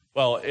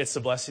Well, it's a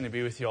blessing to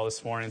be with you all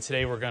this morning.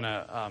 Today we're going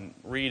to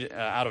read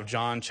out of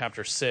John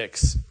chapter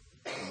 6,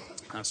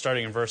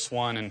 starting in verse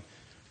 1. And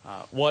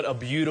what a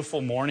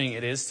beautiful morning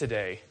it is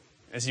today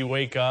as you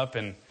wake up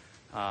and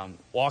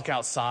walk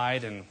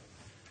outside. And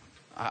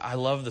I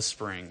love the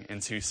spring in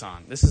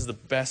Tucson. This is the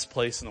best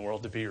place in the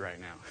world to be right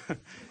now,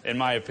 in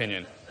my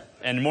opinion.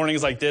 And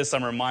mornings like this,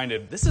 I'm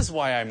reminded, this is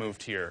why I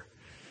moved here.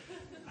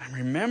 I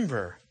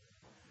remember.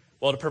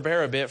 Well, to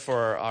prepare a bit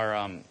for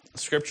our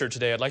scripture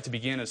today, I'd like to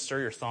begin to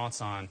stir your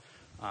thoughts on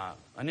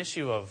an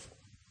issue of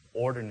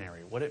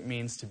ordinary, what it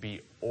means to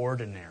be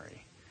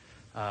ordinary.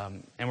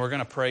 And we're going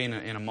to pray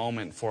in a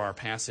moment for our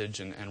passage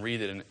and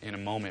read it in a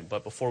moment.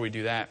 But before we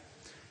do that,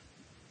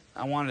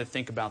 I wanted to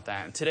think about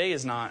that. And today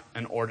is not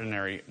an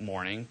ordinary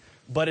morning,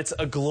 but it's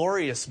a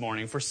glorious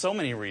morning for so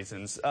many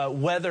reasons.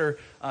 Weather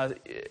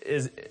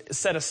is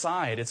set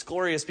aside. It's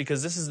glorious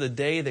because this is the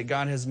day that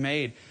God has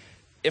made.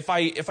 If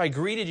I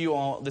greeted you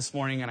all this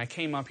morning and I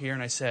came up here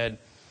and I said,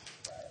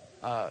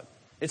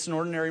 it's an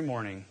ordinary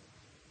morning.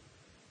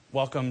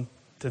 Welcome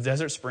to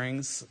Desert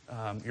Springs.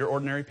 You're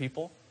ordinary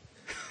people.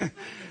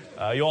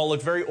 You all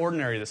look very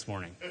ordinary this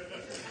morning.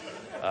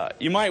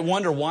 You might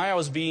wonder why I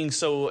was being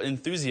so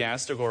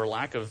enthusiastic or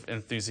lack of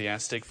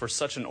enthusiastic for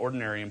such an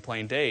ordinary and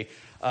plain day.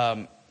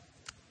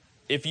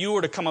 If you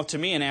were to come up to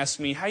me and ask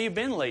me, how you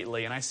been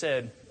lately? And I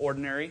said,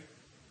 ordinary.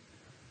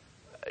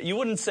 You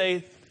wouldn't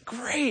say,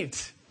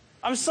 great.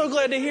 I'm so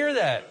glad to hear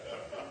that.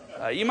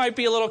 You might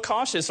be a little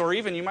cautious, or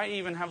you might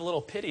even have a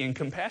little pity and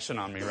compassion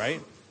on me,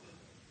 right?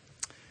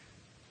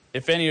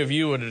 If any of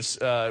you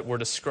were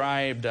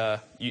described,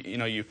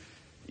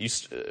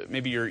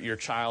 maybe your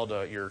child,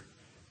 your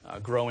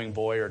growing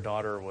boy or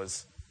daughter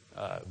was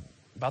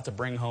about to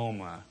bring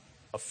home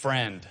a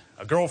friend,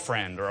 a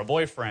girlfriend, or a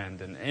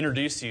boyfriend, and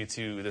introduce you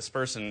to this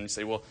person, and you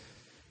say,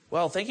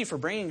 well, thank you for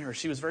bringing her.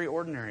 She was very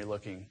ordinary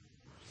looking.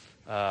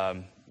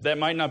 That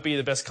might not be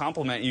the best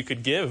compliment you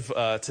could give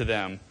to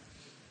them.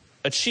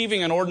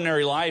 Achieving an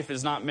ordinary life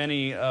is not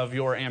many of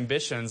your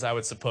ambitions, I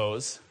would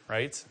suppose,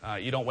 right?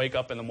 You don't wake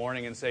up in the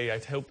morning and say, I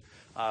hope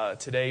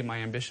today my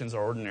ambitions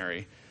are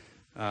ordinary.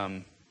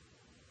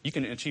 You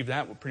can achieve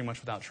that pretty much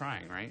without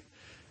trying, right?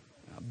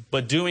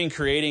 But doing,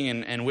 creating,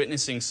 and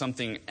witnessing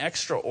something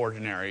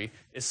extraordinary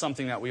is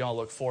something that we all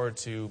look forward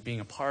to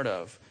being a part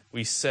of.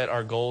 We set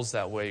our goals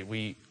that way.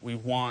 We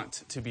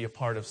want to be a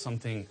part of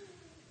something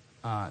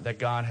that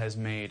God has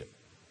made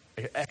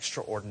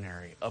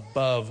extraordinary,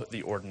 above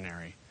the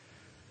ordinary.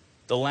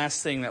 The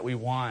last thing that we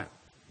want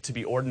to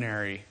be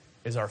ordinary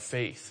is our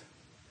faith.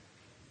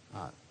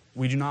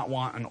 We do not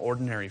want an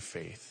ordinary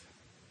faith.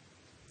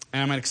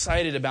 And I'm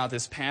excited about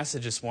this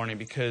passage this morning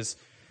because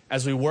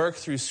as we work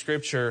through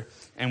Scripture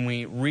and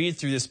we read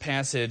through this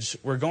passage,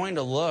 we're going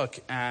to look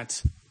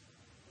at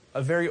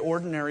a very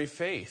ordinary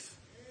faith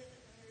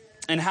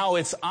and how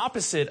it's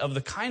opposite of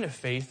the kind of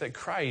faith that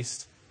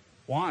Christ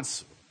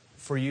wants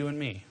for you and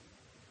me.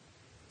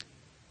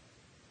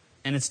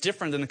 And it's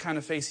different than the kind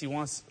of faith he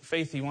wants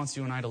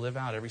you and I to live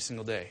out every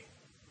single day.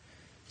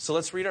 So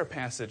let's read our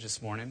passage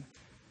this morning.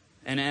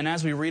 And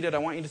as we read it, I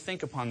want you to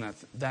think upon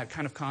that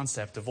kind of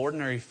concept of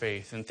ordinary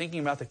faith and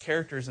thinking about the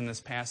characters in this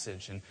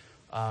passage and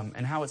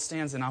how it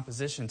stands in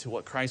opposition to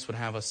what Christ would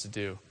have us to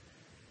do.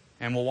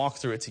 And we'll walk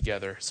through it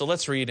together. So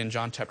let's read in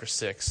John chapter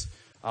 6.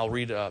 I'll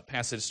read a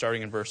passage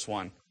starting in verse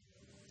 1.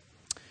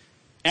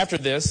 After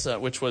this,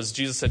 which was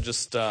Jesus had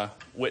just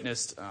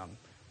witnessed,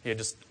 he had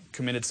just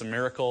committed some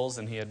miracles,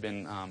 and he had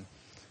been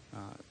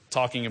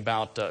talking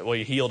about,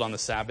 he healed on the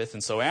Sabbath.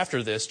 And so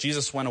after this,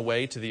 Jesus went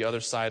away to the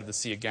other side of the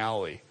Sea of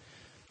Galilee,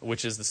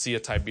 which is the Sea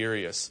of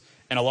Tiberias.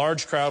 And a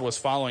large crowd was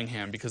following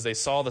him because they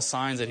saw the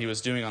signs that he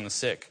was doing on the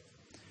sick.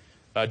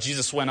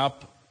 Jesus went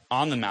up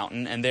on the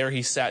mountain, and there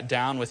he sat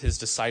down with his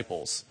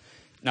disciples.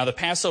 Now the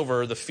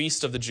Passover, the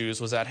feast of the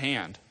Jews, was at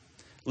hand.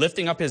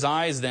 Lifting up his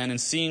eyes then and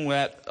seeing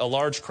that a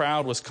large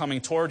crowd was coming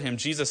toward him,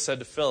 Jesus said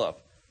to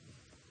Philip,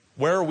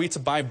 "Where are we to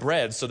buy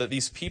bread so that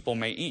these people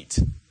may eat?"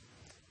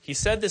 He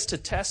said this to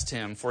test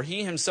him, for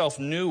he himself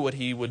knew what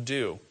he would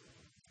do.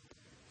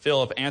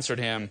 Philip answered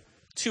him,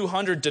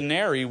 200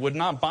 denarii would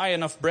not buy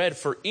enough bread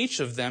for each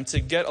of them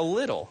to get a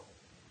little.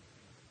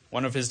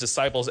 One of his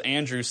disciples,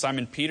 Andrew,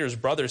 Simon Peter's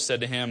brother,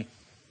 said to him,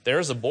 "There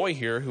is a boy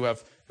here who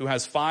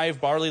has 5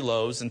 barley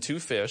loaves and 2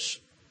 fish,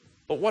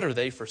 but what are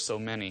they for so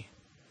many?"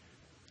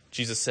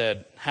 Jesus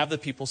said, "Have the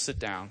people sit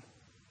down."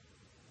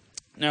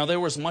 Now there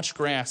was much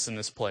grass in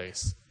this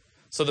place,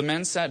 so the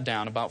men sat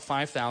down, about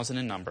 5,000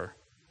 in number.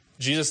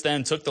 Jesus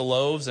then took the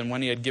loaves, and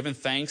when he had given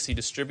thanks, he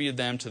distributed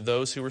them to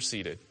those who were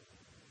seated.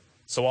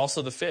 So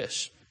also the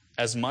fish,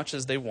 as much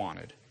as they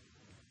wanted.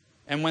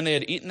 And when they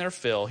had eaten their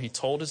fill, he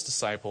told his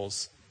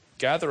disciples,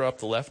 "Gather up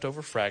the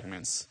leftover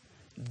fragments,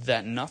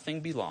 that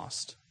nothing be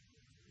lost."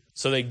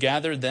 So they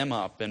gathered them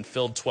up and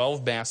filled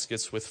 12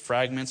 baskets with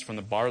fragments from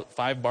the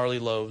 5 barley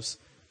loaves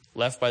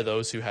left by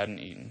those who hadn't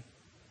eaten.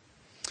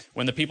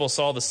 When the people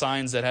saw the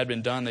signs that had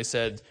been done, they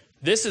said,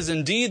 "This is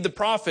indeed the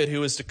prophet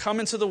who is to come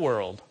into the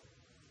world."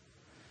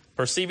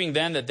 Perceiving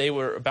then that they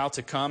were about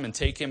to come and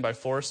take him by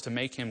force to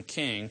make him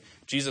king,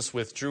 Jesus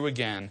withdrew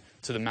again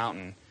to the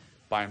mountain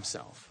by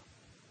himself.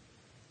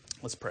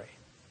 Let's pray.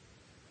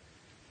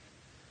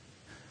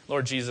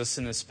 Lord Jesus,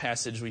 in this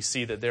passage we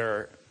see that there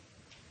are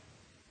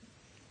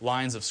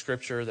lines of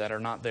Scripture that are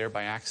not there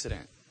by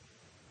accident.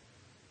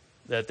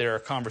 That there are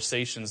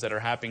conversations that are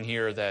happening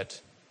here that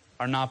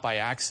are not by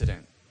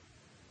accident.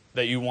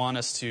 That you want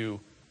us to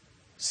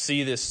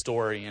see this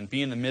story and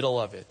be in the middle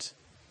of it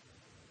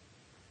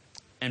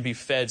and be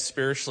fed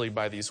spiritually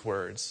by these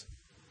words,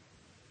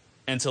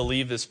 and to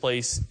leave this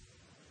place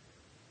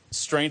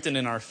strengthened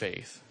in our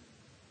faith,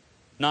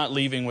 not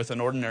leaving with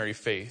an ordinary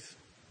faith,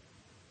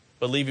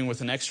 but leaving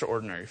with an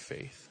extraordinary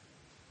faith.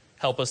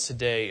 Help us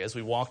today as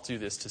we walk through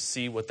this to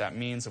see what that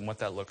means and what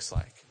that looks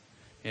like.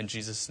 In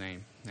Jesus'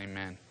 name,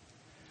 amen.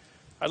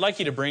 I'd like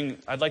to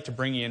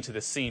bring you into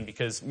this scene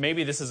because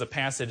maybe this is a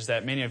passage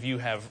that many of you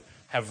have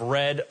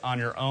read on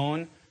your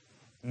own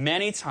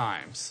many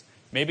times.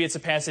 Maybe it's a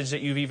passage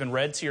that you've even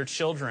read to your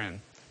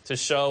children to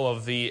show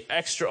of the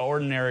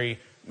extraordinary,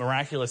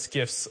 miraculous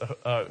gifts,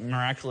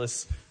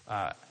 miraculous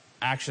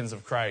actions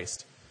of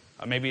Christ.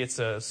 Maybe it's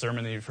a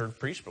sermon that you've heard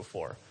preached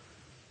before.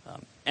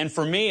 And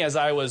for me, as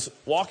I was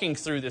walking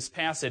through this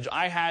passage,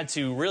 I had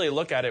to really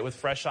look at it with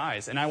fresh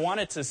eyes. And I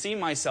wanted to see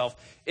myself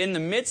in the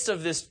midst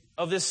of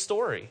this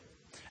story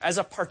as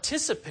a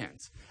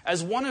participant,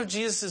 as one of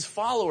Jesus'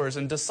 followers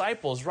and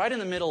disciples right in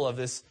the middle of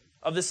this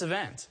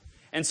event.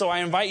 And so I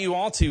invite you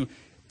all to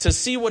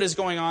see what is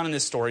going on in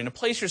this story and to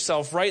place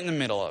yourself right in the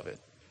middle of it.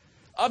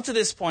 Up to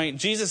this point,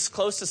 Jesus'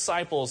 close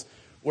disciples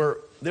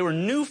were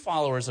new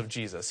followers of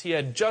Jesus. He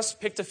had just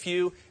picked a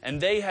few, and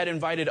they had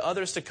invited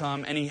others to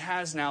come, and he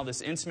has now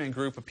this intimate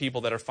group of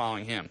people that are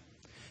following him.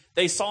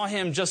 They saw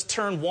him just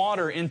turn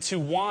water into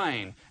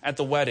wine at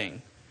the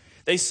wedding.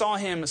 They saw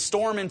him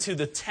storm into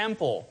the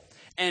temple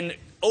and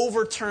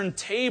overturn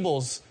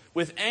tables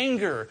with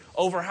anger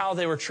over how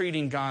they were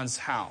treating God's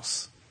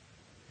house.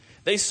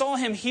 They saw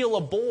him heal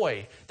a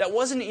boy that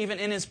wasn't even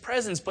in his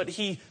presence, but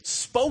he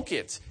spoke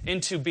it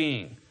into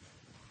being.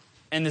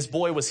 And this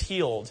boy was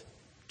healed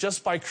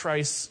just by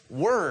Christ's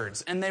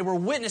words, and they were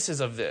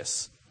witnesses of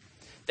this.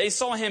 They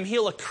saw him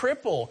heal a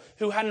cripple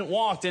who hadn't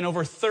walked in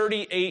over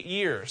 38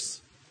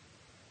 years.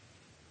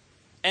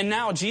 And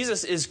now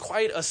Jesus is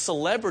quite a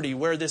celebrity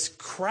where this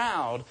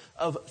crowd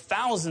of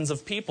thousands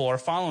of people are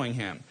following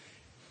him.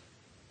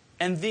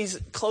 And these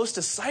close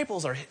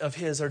disciples of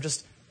his are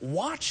just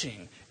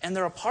watching, and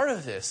they're a part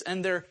of this.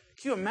 And can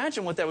you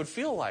imagine what that would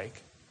feel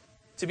like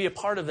to be a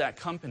part of that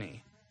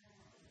company?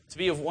 To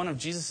be of one of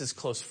Jesus'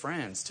 close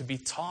friends, to be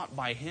taught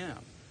by him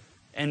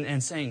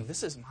and saying,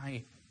 this is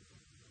my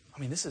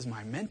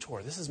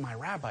mentor, this is my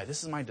rabbi,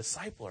 this is my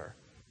discipler.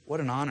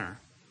 What an honor.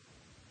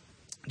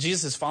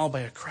 Jesus is followed by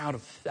a crowd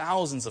of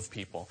thousands of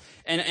people.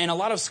 And a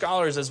lot of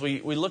scholars, as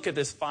we look at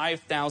this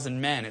 5,000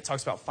 men, it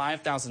talks about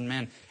 5,000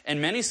 men,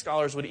 and many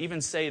scholars would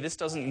even say this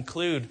doesn't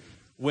include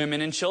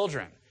women and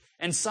children.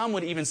 And some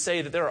would even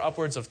say that there are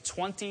upwards of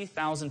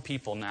 20,000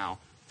 people now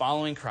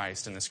following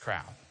Christ in this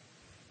crowd,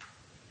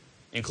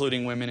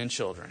 including women and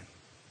children.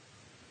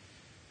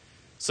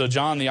 So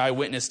John, the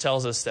eyewitness,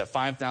 tells us that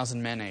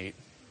 5,000 men ate.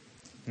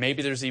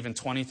 Maybe there's even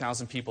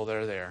 20,000 people that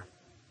are there.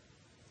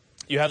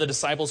 You have the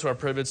disciples who are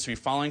privileged to be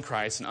following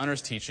Christ and under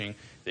his teaching,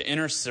 the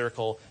inner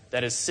circle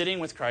that is sitting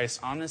with Christ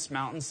on this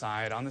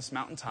mountainside, on this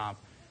mountaintop,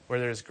 where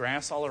there's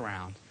grass all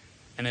around.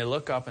 And they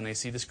look up and they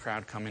see this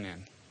crowd coming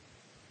in.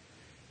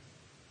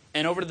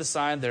 And over to the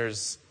side,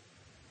 there's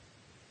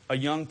a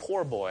young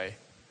poor boy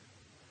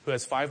who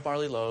has 5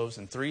 barley loaves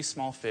and 3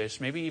 small fish,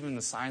 maybe even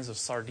the size of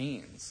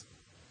sardines.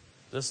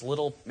 This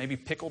little, maybe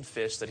pickled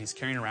fish that he's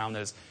carrying around that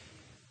his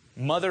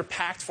mother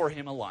packed for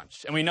him a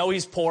lunch. And we know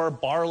he's poor.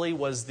 Barley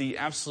was the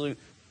absolute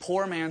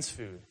poor man's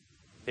food.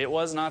 It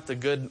was not the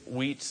good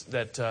wheat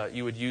that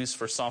you would use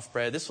for soft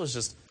bread. This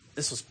was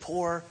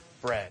poor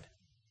bread.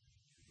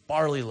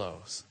 Barley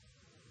loaves.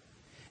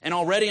 And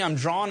already I'm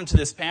drawn into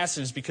this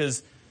passage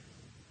because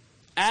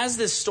as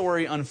this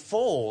story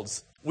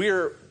unfolds, we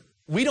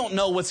don't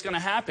know what's going to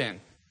happen.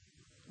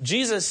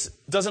 Jesus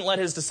doesn't let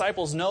his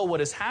disciples know what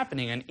is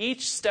happening. And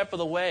each step of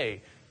the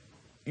way,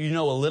 you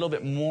know a little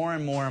bit more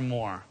and more and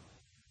more.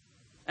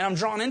 And I'm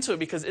drawn into it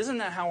because isn't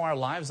that how our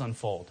lives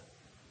unfold?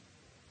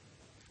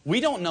 We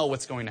don't know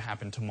what's going to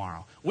happen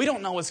tomorrow. We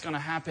don't know what's going to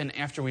happen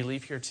after we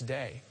leave here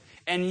today.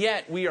 And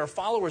yet we are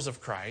followers of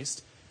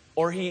Christ,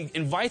 or he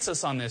invites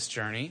us on this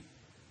journey.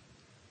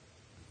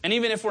 And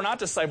even if we're not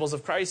disciples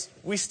of Christ,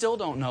 we still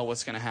don't know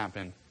what's going to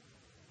happen.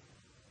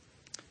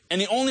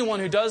 And the only one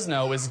who does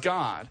know is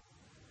God.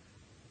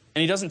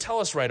 And he doesn't tell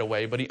us right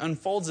away, but he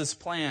unfolds this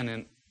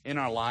plan in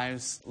our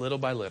lives little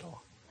by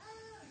little.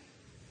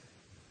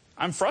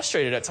 I'm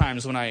frustrated at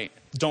times when I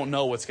don't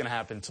know what's going to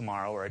happen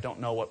tomorrow, or I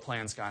don't know what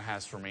plans God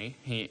has for me.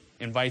 He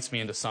invites me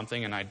into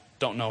something and I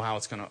don't know how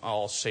it's going to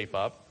all shape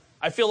up.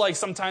 I feel like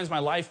sometimes my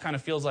life kind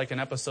of feels like an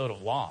episode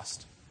of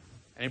Lost.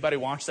 Anybody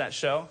watch that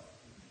show?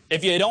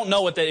 If you don't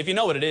know if you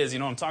know what it is, you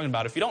know what I'm talking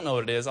about. If you don't know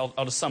what it is, I'll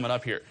just sum it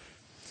up here.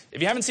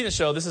 If you haven't seen the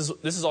show, this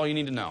is all you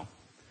need to know.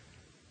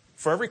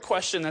 For every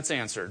question that's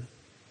answered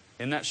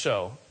in that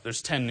show,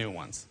 there's 10 new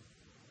ones.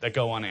 that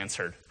go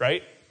unanswered,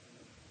 right?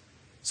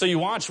 So you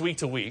watch week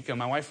to week, and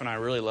my wife and I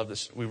really love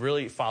this. We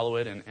really follow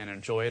it and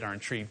enjoy it, are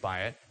intrigued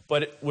by it,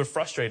 but we're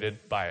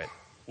frustrated by it.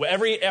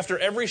 After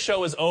every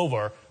show is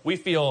over, we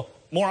feel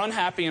more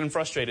unhappy and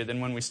frustrated than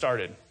when we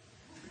started.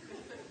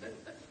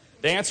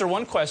 They answer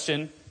one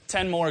question,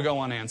 10 more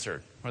go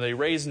unanswered, or they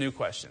raise new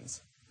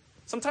questions.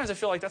 Sometimes I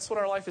feel like that's what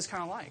our life is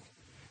kind of like.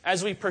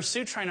 As we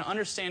pursue trying to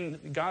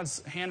understand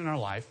God's hand in our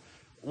life,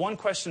 one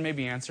question may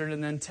be answered,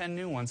 and then 10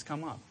 new ones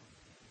come up.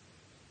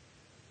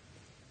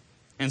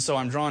 And so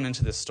I'm drawn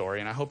into this story,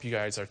 and I hope you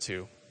guys are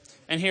too.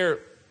 And here,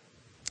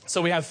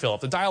 so we have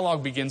Philip. The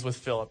dialogue begins with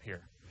Philip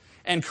here.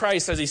 And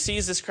Christ, as he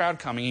sees this crowd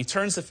coming, he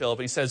turns to Philip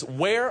and he says,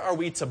 where are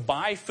we to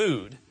buy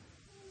food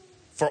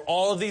for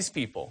all of these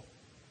people?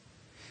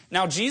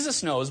 Now,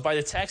 Jesus knows, by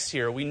the text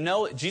here, we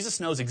know Jesus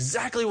knows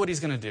exactly what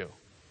he's going to do.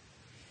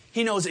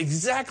 He knows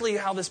exactly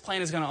how this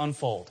plan is going to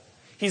unfold.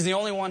 He's the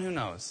only one who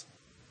knows.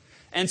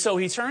 And so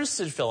he turns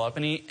to Philip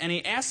and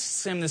he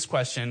asks him this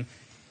question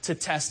to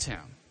test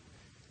him,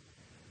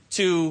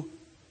 to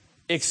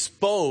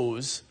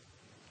expose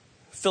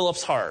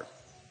Philip's heart.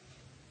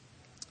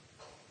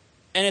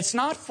 And it's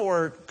not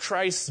for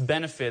Christ's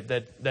benefit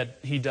that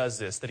he does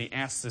this, that he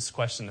asks this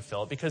question to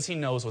Philip, because he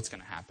knows what's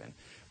going to happen.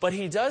 But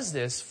he does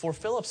this for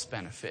Philip's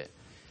benefit,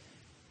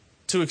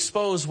 to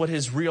expose what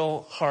his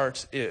real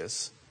heart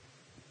is.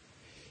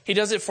 He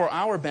does it for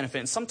our benefit.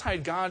 And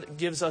sometimes God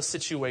gives us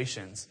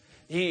situations.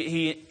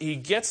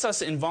 He gets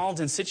us involved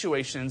in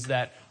situations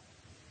that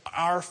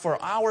are for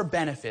our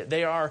benefit.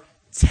 They are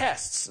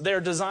tests.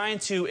 They're designed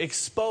to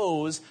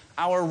expose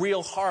our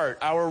real heart,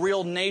 our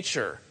real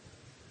nature.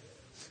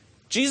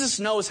 Jesus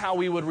knows how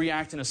we would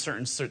react in a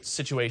certain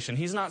situation.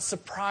 He's not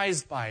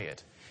surprised by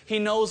it. He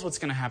knows what's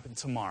going to happen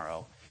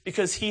tomorrow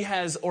because he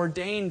has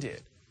ordained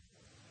it.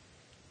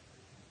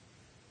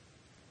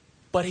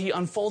 But he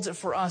unfolds it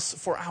for us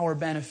for our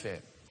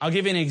benefit. I'll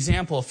give you an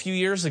example. A few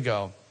years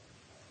ago,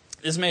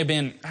 this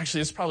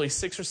is probably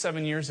 6 or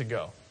 7 years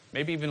ago,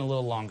 maybe even a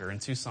little longer in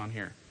Tucson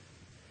here.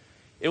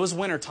 It was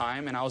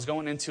wintertime, and I was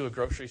going into a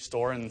grocery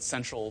store in the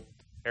central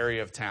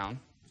area of town.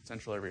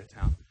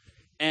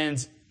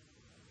 And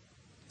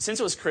since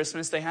it was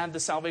Christmas, they had the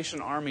Salvation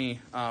Army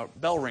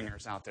bell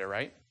ringers out there,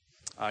 right?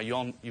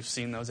 You've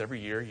seen those every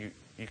year. You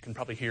can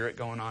probably hear it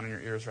going on in your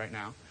ears right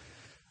now.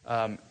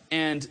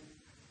 And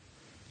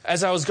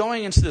as I was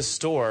going into the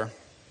store,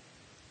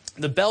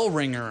 the bell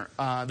ringer,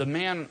 the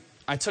man,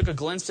 I took a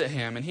glimpse at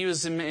him, and he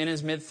was in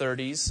his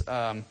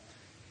mid-30s.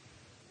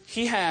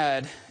 He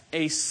had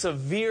a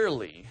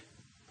severely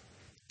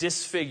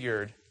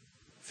disfigured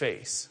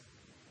face.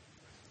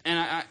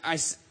 And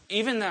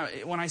even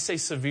that, when I say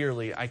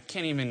severely, I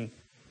can't even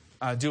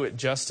do it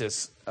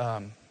justice.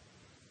 I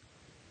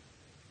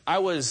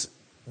was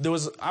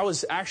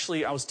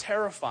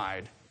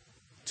terrified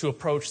to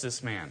approach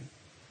this man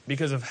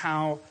because of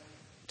how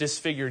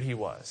disfigured he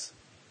was.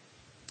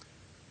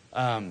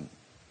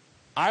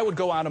 I would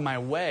go out of my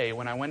way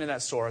when I went to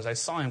that store as I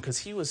saw him because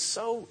he was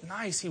so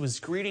nice. He was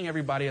greeting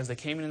everybody as they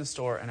came into the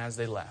store and as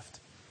they left.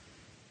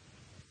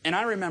 And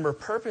I remember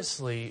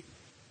purposely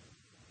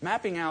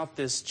mapping out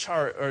this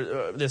chart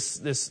or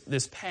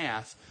this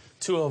path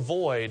to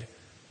avoid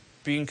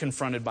being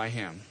confronted by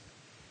him.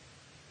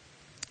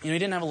 He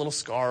didn't have a little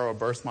scar or a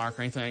birthmark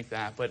or anything like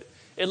that, but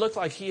it looked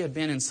like he had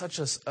been in such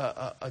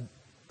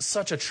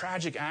a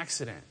tragic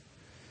accident.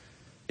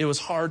 It was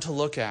hard to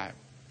look at.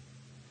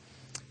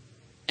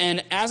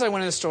 And as I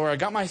went in the store, I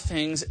got my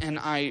things, and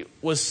I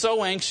was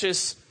so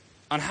anxious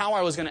on how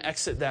I was going to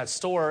exit that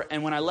store.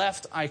 And when I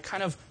left, I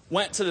kind of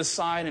went to the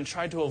side and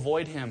tried to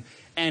avoid him.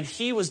 And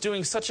he was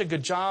doing such a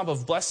good job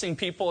of blessing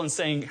people and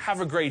saying,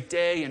 have a great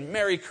day and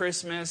Merry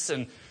Christmas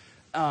and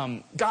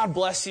God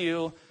bless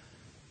you.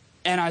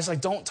 And I was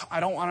like, I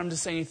don't want him to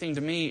say anything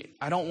to me.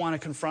 I don't want to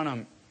confront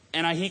him.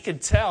 And he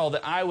could tell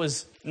that I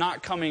was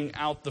not coming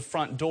out the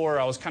front door.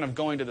 I was kind of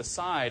going to the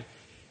side.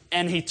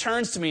 And he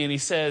turns to me and he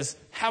says,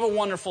 have a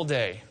wonderful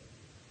day.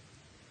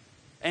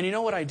 And you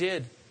know what I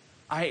did?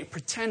 I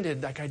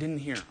pretended like I didn't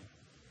hear him.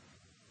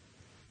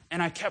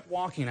 And I kept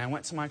walking. I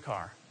went to my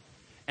car.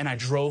 And I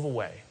drove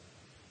away.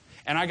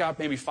 And I got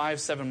maybe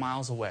 5-7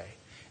 miles away.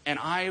 And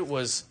I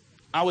was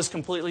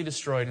completely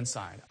destroyed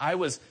inside. I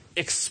was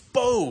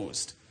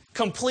exposed,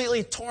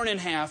 completely torn in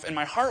half, and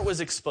my heart was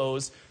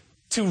exposed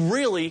to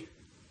really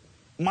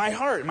my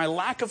heart, my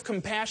lack of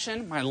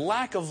compassion, my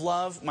lack of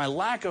love, my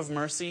lack of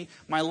mercy,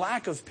 my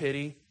lack of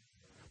pity,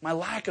 my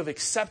lack of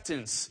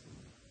acceptance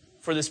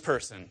for this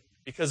person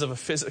because of a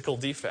physical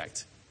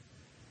defect,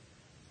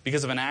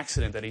 because of an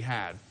accident that he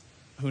had,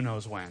 who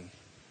knows when.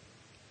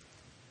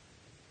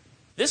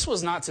 This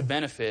was not to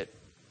benefit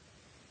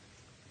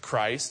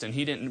Christ, and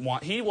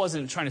he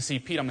wasn't trying to see,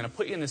 Pete, I'm going to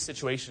put you in this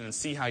situation and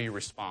see how you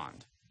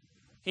respond.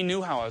 He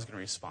knew how I was going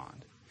to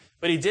respond.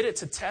 But he did it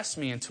to test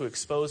me and to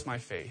expose my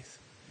faith,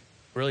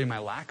 really my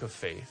lack of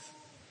faith.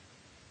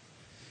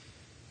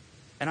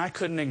 And I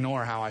couldn't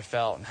ignore how I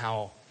felt and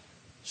how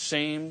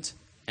shamed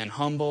and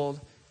humbled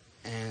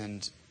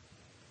and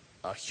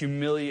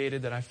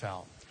humiliated that I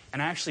felt.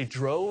 And I actually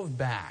drove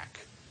back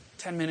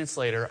 10 minutes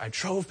later, I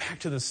drove back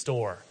to the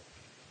store.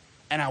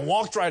 And I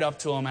walked right up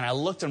to him, and I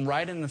looked him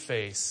right in the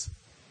face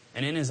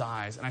and in his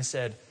eyes. And I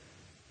said,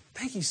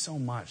 thank you so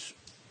much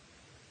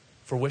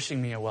for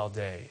wishing me a well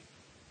day.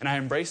 And I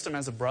embraced him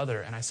as a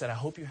brother, and I said, I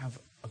hope you have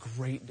a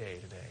great day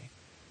today.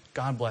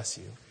 God bless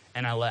you.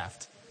 And I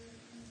left.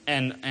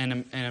 And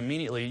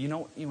immediately,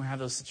 you have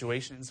those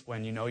situations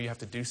when you know you have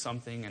to do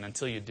something, and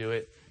until you do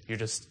it, you're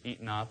just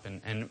eaten up.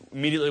 And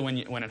immediately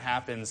when it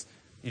happens,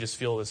 you just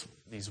feel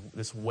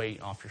this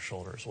weight off your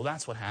shoulders. Well,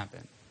 that's what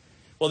happened.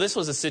 Well, this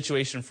was a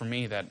situation for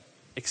me that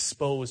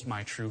exposed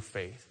my true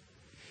faith.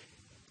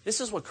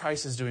 This is what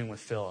Christ is doing with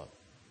Philip.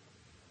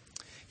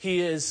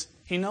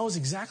 He knows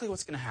exactly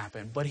what's going to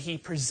happen, but he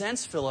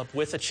presents Philip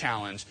with a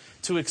challenge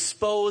to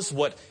expose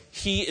what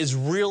he is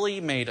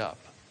really made up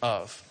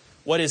of,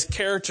 what his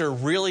character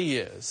really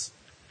is.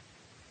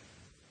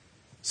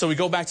 So we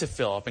go back to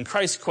Philip, and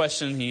Christ's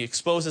question, he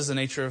exposes the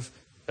nature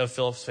of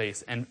Philip's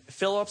faith. And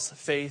Philip's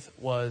faith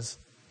was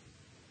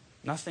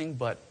nothing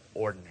but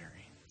ordinary.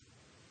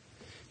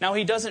 Now,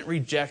 he doesn't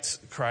reject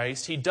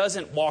Christ. He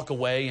doesn't walk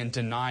away and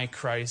deny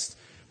Christ.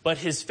 But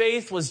his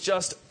faith was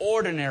just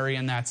ordinary,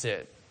 and that's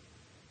it.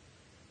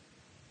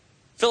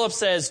 Philip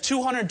says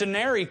 200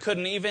 denarii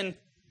couldn't even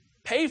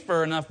pay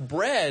for enough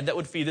bread that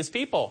would feed his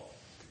people.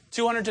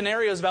 200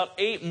 denarii was about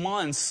 8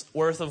 months'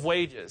 worth of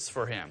wages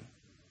for him.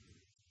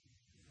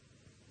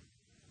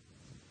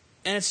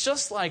 And it's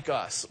just like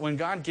us. When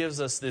God gives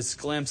us this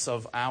glimpse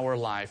of our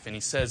life, and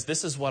he says,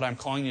 this is what I'm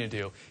calling you to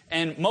do.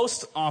 And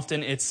most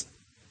often it's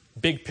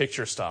big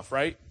picture stuff,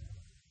 right?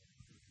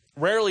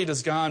 Rarely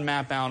does God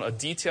map out a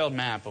detailed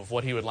map of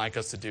what he would like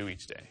us to do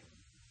each day.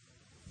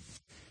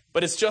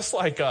 But it's just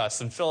like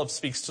us, and Philip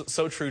speaks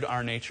so true to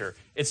our nature.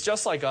 It's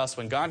just like us.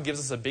 When God gives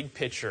us a big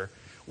picture,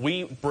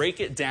 we break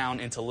it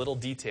down into little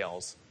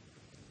details,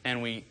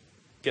 and we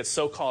get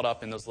so caught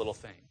up in those little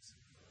things.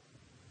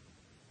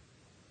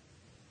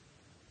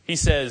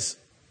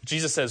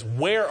 Jesus says,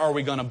 where are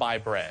we going to buy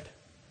bread?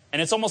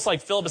 And it's almost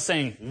like Philip is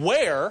saying,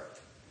 where?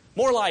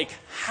 More like,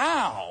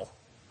 how,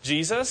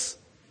 Jesus?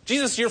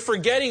 Jesus, you're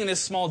forgetting this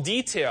small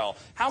detail.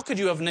 How could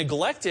you have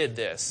neglected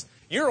this?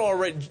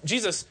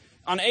 Jesus,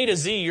 on A to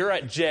Z, you're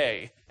at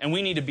J, and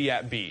we need to be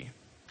at B.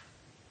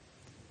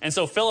 And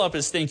so Philip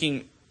is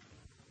thinking,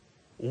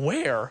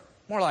 where?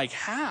 More like,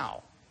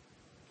 how?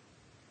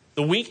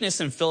 The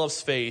weakness in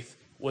Philip's faith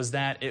was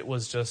that it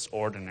was just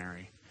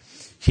ordinary.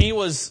 He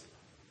was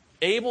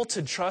able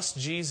to trust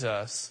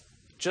Jesus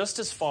just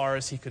as far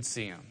as he could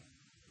see him.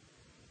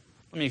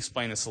 Let me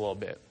explain this a little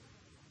bit.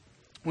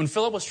 When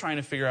Philip was trying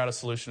to figure out a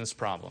solution to this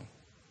problem,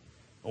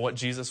 or what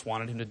Jesus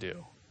wanted him to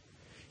do,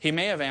 he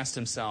may have asked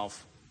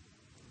himself,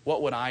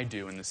 what would I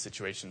do in this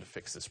situation to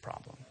fix this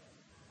problem?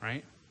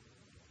 Right?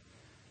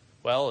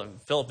 Well,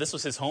 Philip, this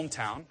was his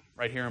hometown,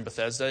 right here in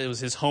Bethesda. It was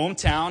his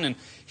hometown, and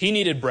he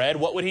needed bread.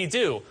 What would he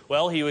do?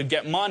 Well, he would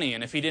get money,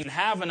 and if he didn't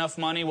have enough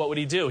money, what would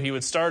he do? He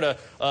would start a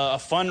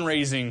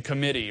fundraising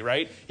committee,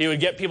 right? He would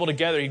get people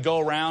together. He'd go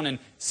around and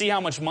see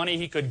how much money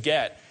he could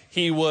get.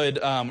 He would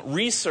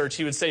research.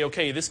 He would say,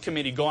 okay, this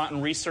committee, go out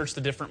and research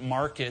the different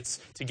markets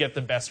to get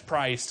the best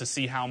price to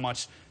see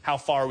how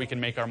far we can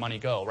make our money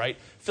go, right?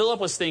 Philip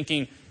was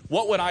thinking,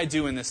 what would I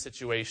do in this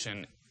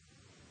situation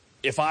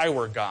if I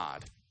were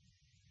God?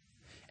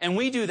 And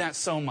we do that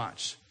so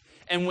much.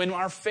 And when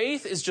our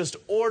faith is just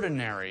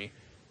ordinary,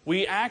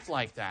 we act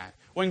like that.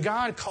 When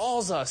God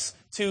calls us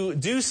to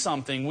do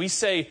something, we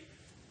say,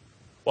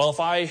 well,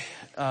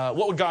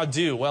 what would God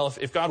do? Well,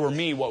 if God were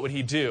me, what would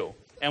he do?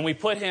 And we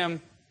put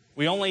him,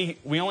 we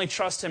only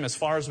trust him as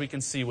far as we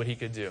can see what he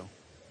could do.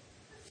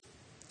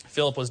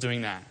 Philip was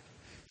doing that.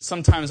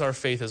 Sometimes our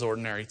faith is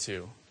ordinary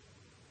too.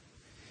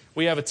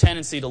 We have a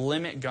tendency to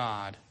limit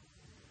God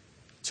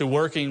to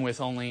working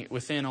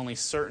within only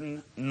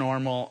certain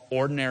normal,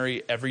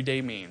 ordinary,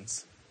 everyday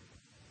means.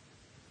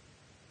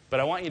 But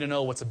I want you to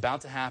know what's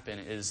about to happen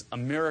is a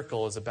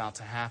miracle is about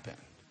to happen.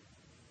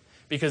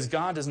 Because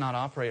God does not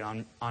operate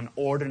on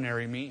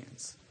ordinary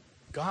means.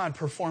 God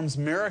performs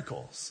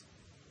miracles.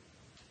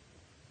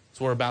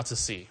 That's what we're about to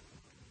see.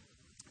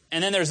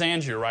 And then there's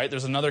Andrew, right?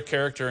 There's another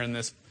character in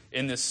this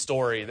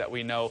story that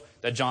we know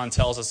that John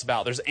tells us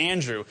about. There's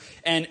Andrew.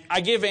 And I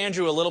give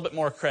Andrew a little bit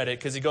more credit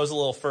because he goes a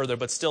little further,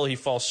 but still he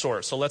falls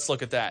short. So let's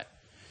look at that.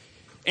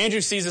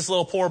 Andrew sees this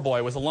little poor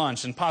boy with a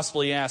lunch and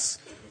possibly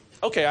asks,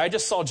 okay, I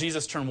just saw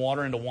Jesus turn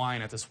water into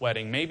wine at this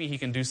wedding. Maybe he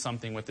can do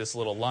something with this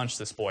little lunch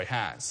this boy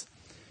has.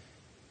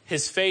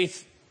 His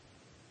faith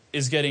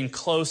is getting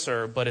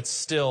closer, but it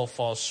still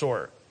falls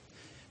short.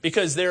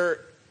 Because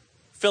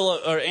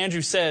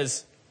Andrew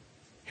says,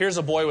 here's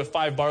a boy with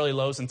 5 barley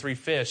loaves and 3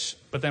 fish.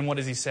 But then what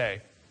does he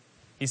say?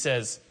 He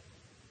says,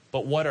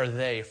 but what are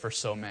they for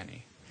so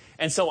many?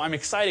 And so I'm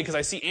excited because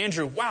I see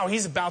Andrew, wow,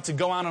 he's about to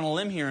go out on a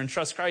limb here and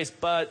trust Christ.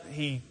 But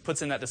he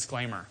puts in that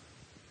disclaimer.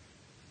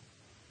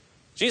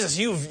 Jesus,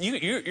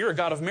 you're a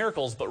God of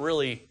miracles, but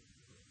really,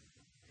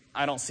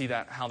 I don't see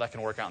how that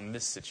can work out in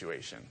this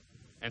situation.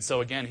 And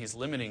so again, he's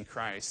limiting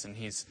Christ, and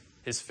his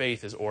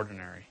faith is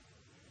ordinary.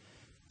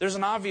 There's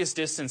an obvious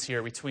distance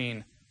here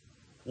between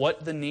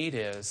what the need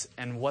is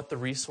and what the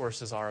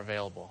resources are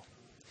available.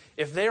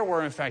 If there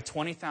were, in fact,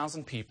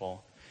 20,000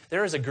 people,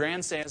 there is a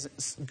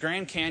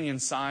Grand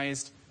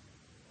Canyon-sized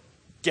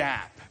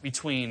gap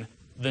between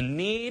the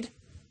need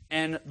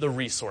and the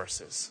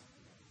resources.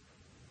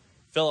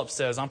 Philip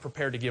says, I'm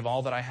prepared to give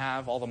all that I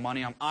have, all the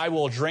money. I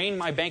will drain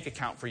my bank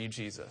account for you,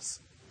 Jesus.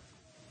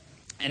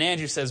 And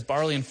Andrew says,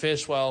 barley and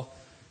fish, well,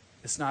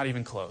 it's not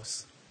even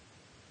close.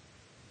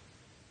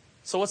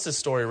 So what's this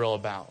story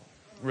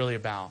really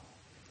about?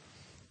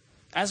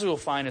 As we will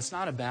find, it's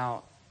not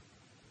about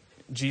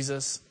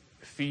Jesus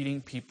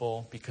feeding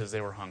people because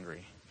they were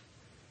hungry.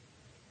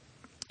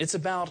 It's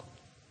about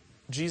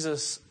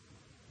Jesus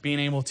being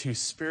able to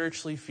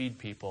spiritually feed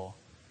people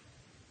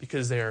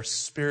because they are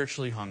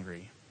spiritually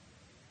hungry.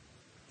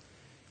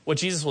 What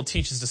Jesus will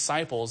teach his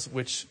disciples,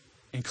 which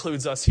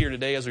includes us here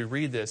today as we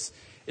read this,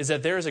 is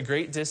that there is a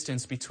great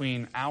distance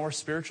between our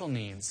spiritual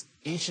needs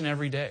each and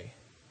every day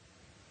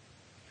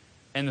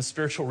and the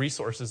spiritual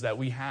resources that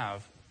we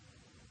have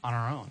on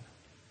our own.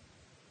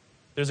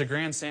 There's a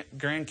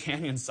Grand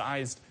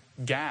Canyon-sized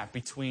gap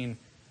between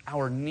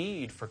our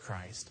need for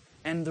Christ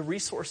and the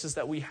resources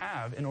that we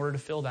have in order to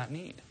fill that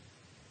need.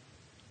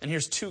 And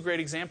here's two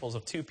great examples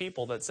of two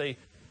people that say,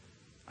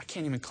 I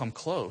can't even come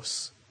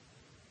close.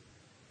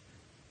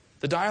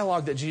 The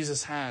dialogue that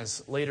Jesus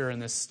has later in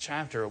this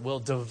chapter will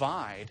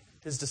divide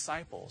his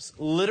disciples.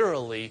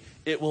 Literally,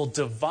 it will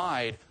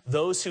divide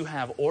those who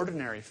have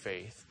ordinary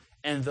faith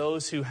and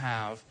those who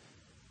have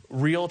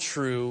real,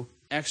 true,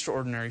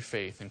 extraordinary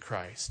faith in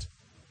Christ.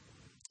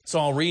 So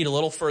I'll read a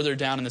little further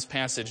down in this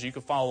passage. You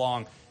can follow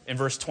along in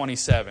verse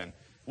 27.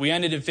 We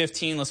ended in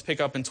 15. Let's pick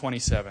up in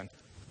 27.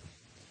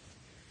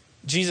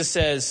 Jesus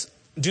says,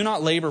 do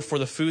not labor for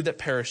the food that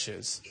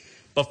perishes,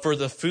 but for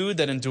the food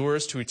that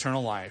endures to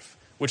eternal life,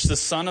 which the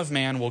Son of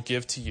Man will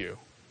give to you.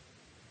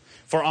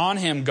 For on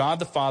him God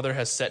the Father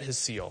has set his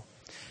seal.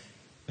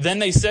 Then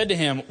they said to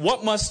him,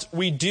 what must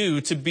we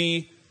do to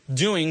be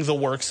doing the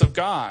works of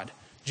God?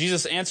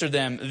 Jesus answered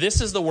them,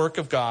 this is the work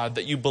of God,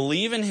 that you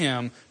believe in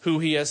him who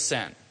he has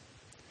sent.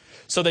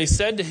 So they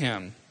said to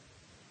him,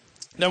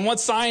 then what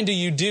sign do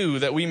you do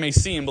that we may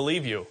see and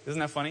believe you? Isn't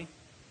that funny?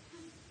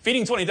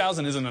 Feeding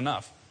 20,000 isn't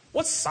enough.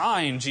 What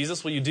sign,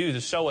 Jesus, will you do to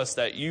show us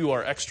that you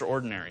are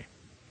extraordinary?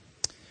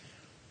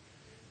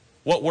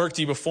 What work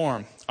do you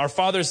perform? Our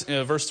fathers,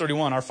 verse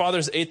 31, our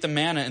fathers ate the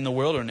manna in the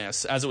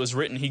wilderness. As it was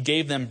written, he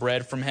gave them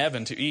bread from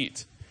heaven to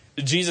eat.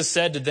 Jesus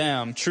said to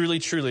them, truly,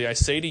 truly, I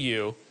say to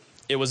you,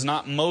 it was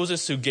not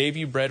Moses who gave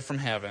you bread from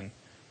heaven,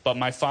 but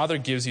my Father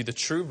gives you the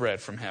true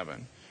bread from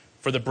heaven.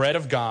 For the bread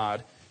of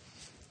God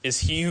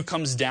is he who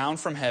comes down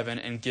from heaven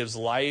and gives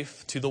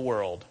life to the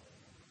world.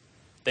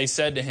 They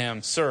said to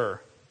him,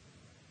 Sir,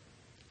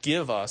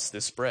 give us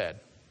this bread.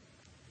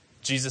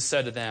 Jesus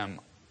said to them,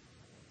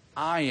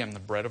 I am the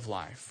bread of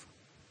life.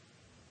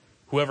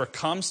 Whoever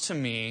comes to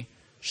me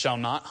shall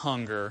not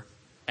hunger,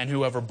 and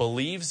whoever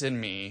believes in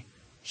me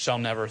shall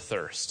never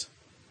thirst.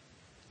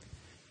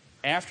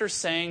 After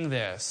saying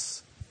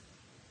this,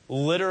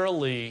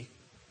 literally,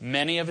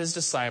 many of his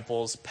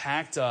disciples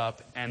packed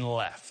up and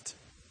left.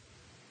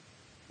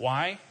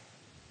 Why?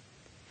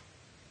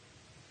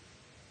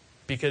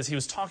 Because he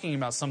was talking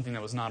about something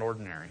that was not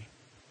ordinary.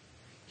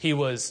 He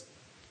was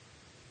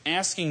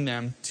asking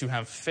them to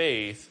have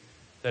faith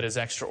that is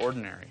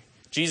extraordinary.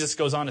 Jesus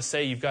goes on to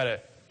say, you've got to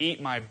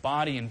eat my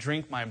body and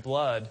drink my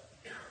blood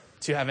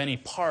to have any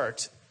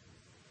part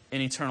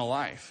in eternal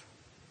life.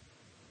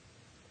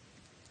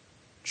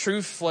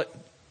 True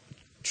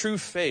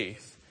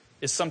faith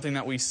is something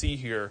that we see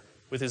here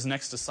with his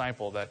next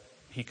disciple that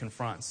he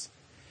confronts.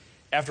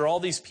 After all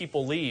these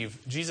people leave,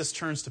 Jesus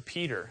turns to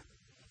Peter.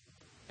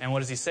 And what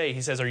does he say?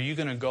 He says, are you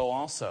going to go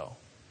also?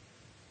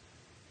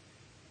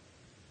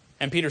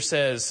 And Peter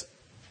says,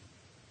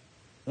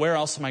 where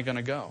else am I going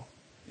to go?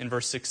 In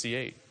verse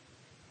 68. He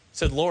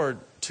said, Lord,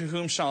 to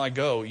whom shall I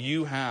go?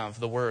 You have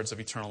the words of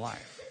eternal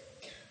life.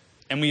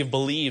 And we have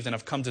believed and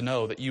have come to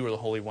know that you are the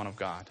Holy One of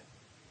God.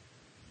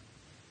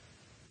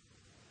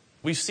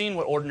 We've seen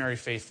what ordinary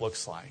faith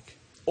looks like.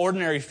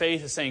 Ordinary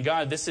faith is saying,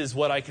 God, this is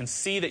what I can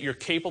see that you're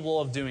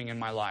capable of doing in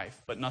my life,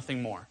 but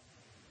nothing more.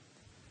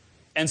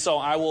 And so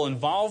I will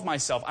involve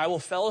myself, I will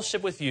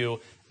fellowship with you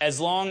as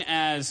long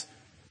as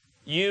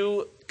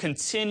you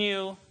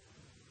continue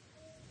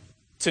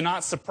to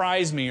not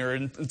surprise me,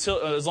 or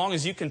as long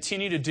as you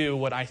continue to do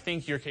what I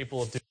think you're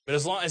capable of doing. But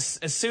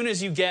as soon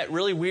as you get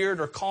really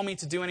weird or call me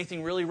to do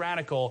anything really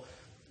radical,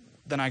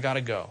 then I got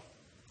to go.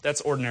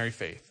 That's ordinary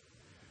faith.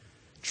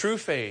 True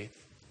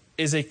faith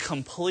is a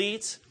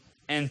complete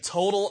and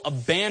total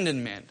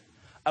abandonment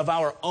of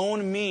our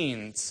own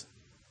means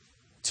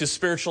to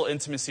spiritual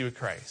intimacy with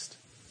Christ.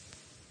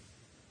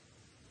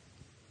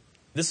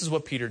 This is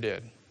what Peter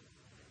did.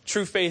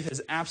 True faith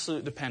is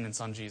absolute dependence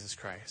on Jesus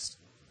Christ.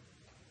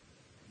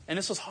 And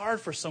this was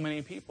hard for so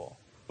many people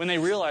when they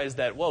realized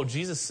that, whoa,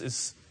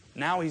 he's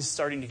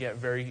starting to get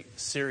very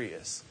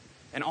serious.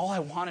 And all I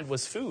wanted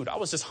was food. I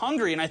was just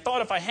hungry, and I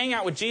thought if I hang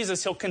out with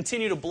Jesus, he'll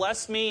continue to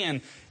bless me,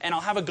 and I'll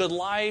have a good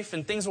life,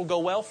 and things will go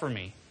well for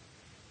me.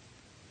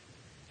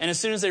 And as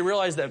soon as they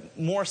realized that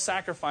more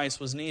sacrifice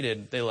was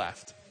needed, they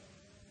left.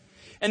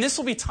 And there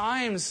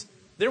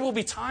will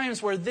be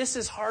times where this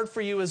is hard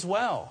for you as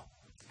well,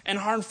 and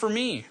hard for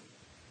me.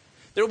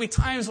 There will be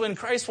times when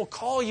Christ will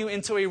call you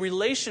into a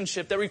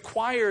relationship that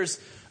requires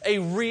a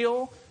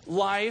real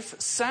life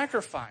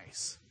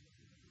sacrifice.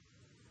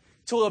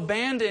 To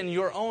abandon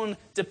your own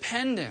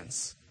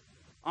dependence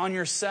on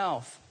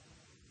yourself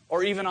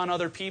or even on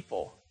other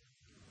people.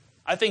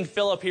 I think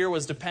Philip here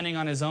was depending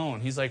on his own.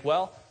 He's like,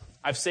 well,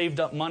 I've saved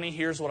up money.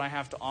 Here's what I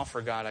have to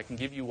offer, God. I can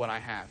give you what I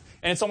have.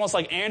 And it's almost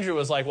like Andrew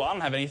was like, well, I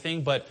don't have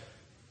anything, but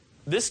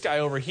this guy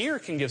over here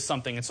can give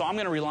something, and so I'm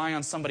going to rely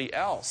on somebody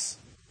else.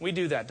 We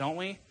do that, don't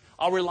we?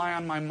 I'll rely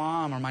on my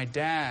mom or my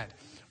dad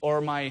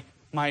or my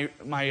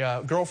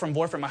girlfriend,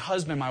 boyfriend, my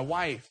husband, my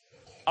wife.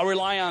 I'll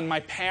rely on my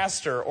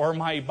pastor or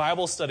my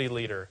Bible study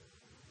leader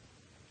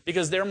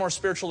because they're more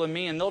spiritual than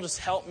me, and they'll just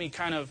help me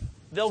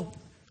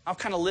I'll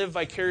kind of live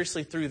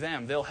vicariously through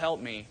them. They'll help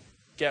me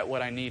get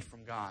what I need from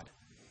God.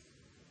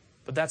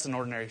 But that's an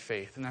ordinary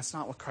faith, and that's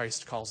not what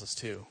Christ calls us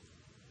to.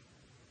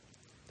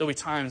 There'll be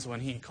times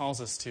when He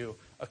calls us to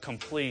a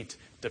complete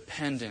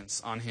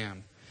dependence on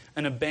Him,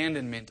 an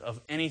abandonment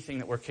of anything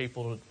that we're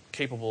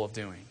capable of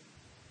doing.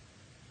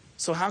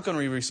 So how can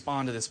we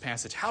respond to this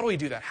passage? How do we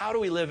do that? How do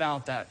we live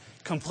out that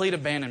complete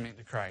abandonment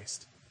to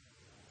Christ?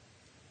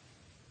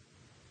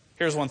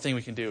 Here's one thing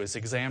we can do is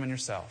examine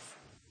yourself.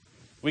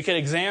 We can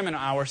examine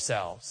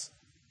ourselves.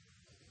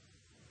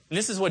 And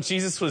this is what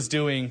Jesus was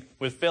doing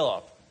with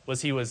Philip,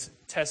 was He was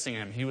testing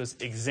him. He was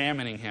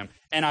examining him.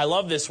 And I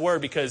love this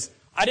word because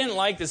I didn't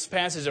like this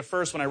passage at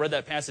first when I read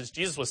that passage.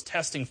 Jesus was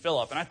testing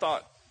Philip. And I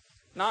thought,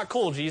 not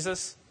cool,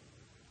 Jesus.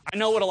 I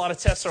know what a lot of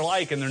tests are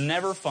like, and they're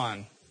never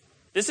fun.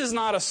 This is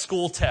not a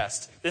school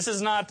test. This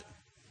is not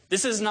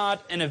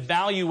an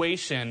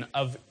evaluation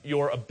of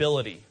your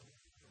ability.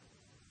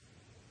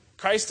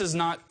 Christ does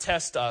not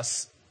test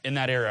us in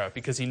that area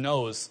because He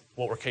knows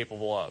what we're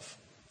capable of.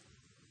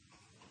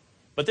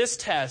 But this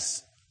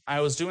test,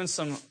 I was doing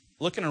some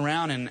looking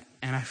around and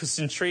I was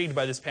intrigued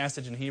by this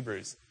passage in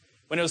Hebrews.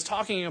 When it was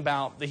talking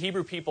about the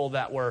Hebrew people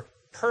that were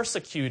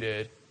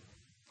persecuted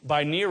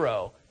by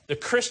Nero, the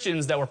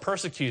Christians that were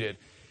persecuted,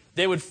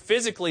 they would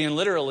physically and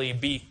literally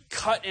be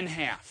cut in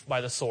half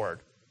by the sword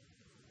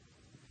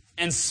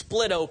and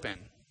split open.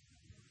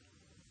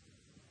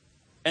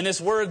 And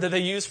this word that they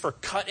use for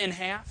cut in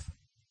half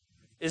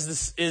is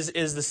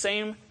the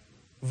same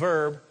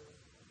verb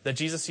that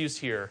Jesus used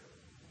here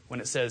when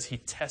it says He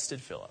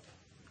tested Philip.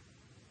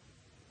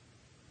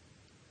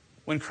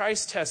 When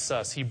Christ tests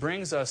us, He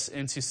brings us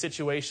into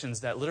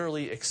situations that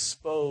literally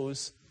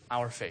expose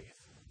our faith.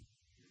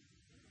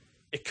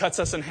 It cuts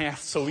us in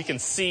half so we can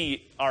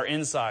see our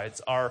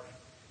insides, our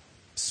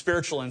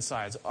spiritual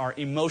insides, our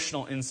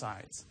emotional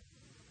insides,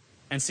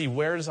 and see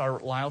where does our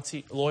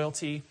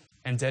loyalty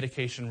and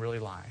dedication really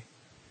lie.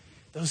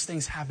 Those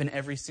things happen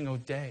every single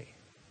day.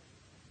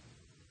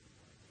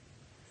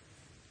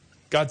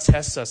 God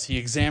tests us. He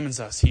examines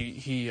us.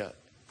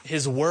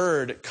 His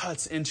word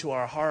cuts into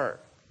our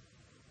heart.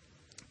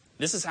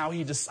 This is how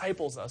He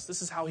disciples us.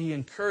 This is how He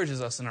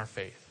encourages us in our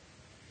faith.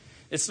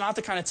 It's not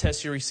the kind of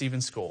test you receive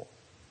in school.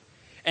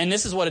 And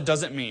this is what it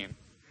doesn't mean.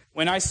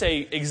 When I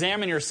say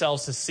examine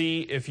yourselves to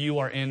see if you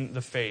are in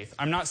the faith,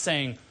 I'm not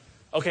saying,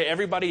 okay,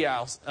 everybody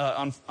else,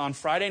 on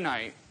Friday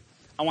night,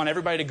 I want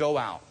everybody to go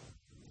out.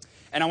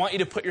 And I want you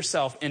to put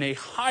yourself in a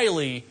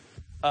highly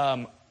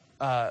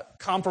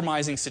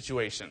compromising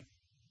situation.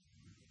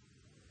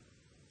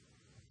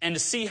 And to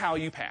see how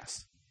you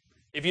pass.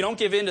 If you don't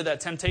give in to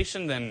that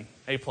temptation, then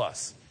A+.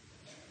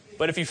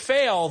 But if you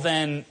fail,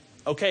 then,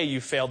 okay,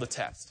 you failed the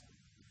test.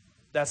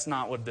 That's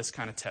not what this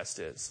kind of test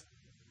is.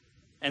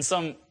 And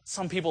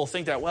some people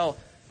think that, well,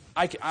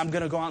 I'm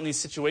going to go out in these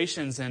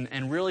situations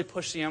and really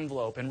push the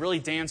envelope and really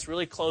dance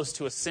really close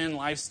to a sin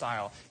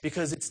lifestyle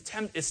because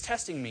it's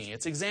testing me.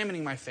 It's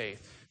examining my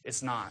faith.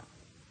 It's not.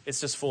 It's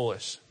just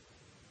foolish.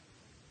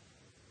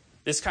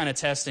 This kind of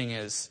testing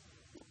is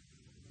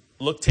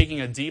taking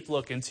a deep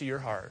look into your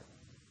heart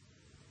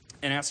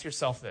and ask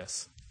yourself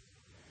this.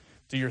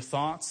 Do your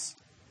thoughts,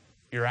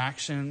 your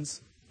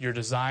actions, your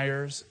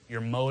desires,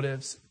 your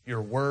motives,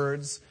 your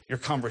words, your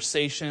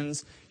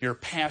conversations, your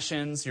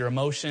passions, your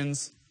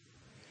emotions,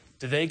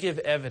 do they give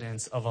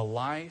evidence of a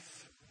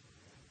life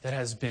that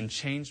has been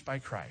changed by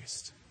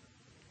Christ?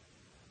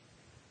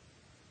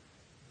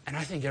 And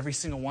I think every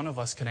single one of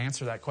us could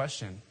answer that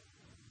question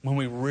when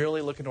we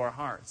really look into our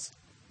hearts.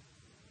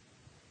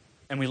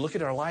 And we look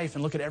at our life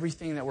and look at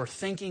everything that we're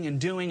thinking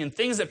and doing and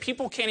things that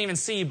people can't even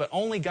see, but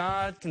only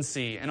God can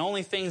see, and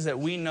only things that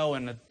we know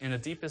in the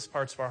deepest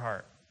parts of our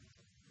heart.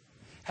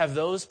 Have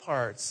those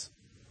parts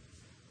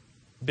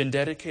been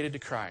dedicated to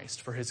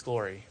Christ for His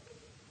glory?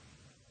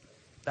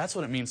 That's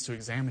what it means to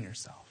examine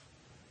yourself.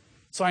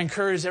 So I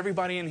encourage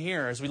everybody in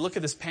here, as we look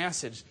at this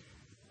passage,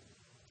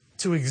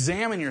 to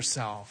examine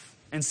yourself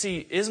and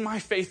see, is my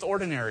faith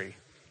ordinary?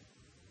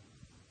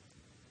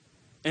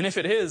 And if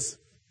it is,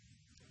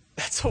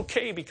 that's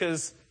okay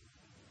because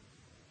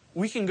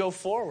we can go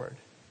forward.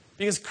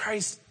 Because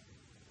Christ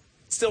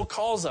still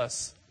calls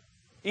us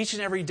Each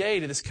and every day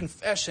to this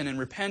confession and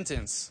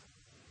repentance.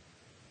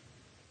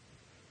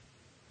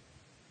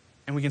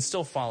 And we can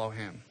still follow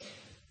him.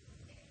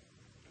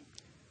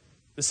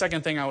 The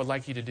second thing I would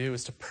like you to do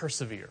is to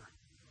persevere.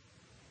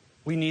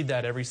 We need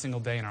that every single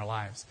day in our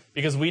lives.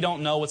 Because we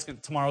don't know what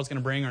tomorrow's going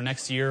to bring, or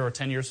next year, or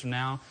 10 years from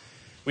now.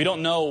 We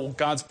don't know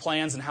God's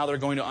plans and how they're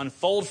going to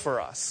unfold for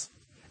us.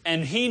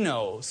 And he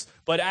knows.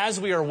 But as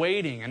we are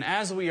waiting and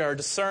as we are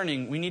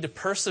discerning, we need to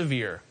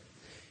persevere.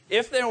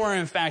 If there were,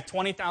 in fact,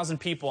 20,000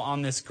 people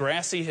on this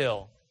grassy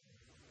hill,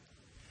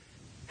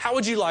 how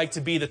would you like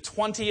to be the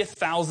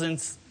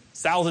 20,000th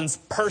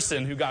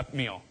person who got the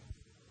meal?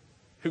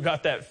 Who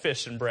got that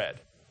fish and bread?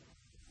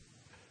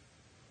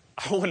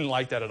 I wouldn't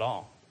like that at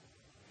all.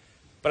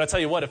 But I tell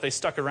you what, if they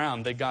stuck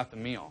around, they got the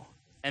meal.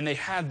 And they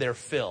had their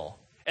fill.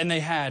 And they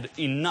had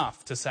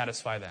enough to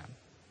satisfy them.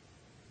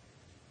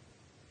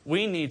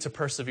 We need to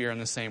persevere in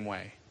the same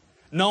way.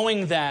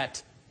 Knowing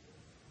that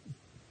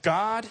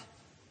God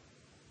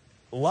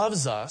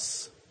loves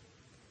us.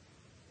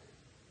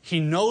 He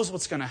knows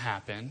what's going to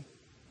happen.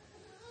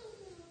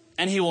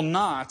 And he will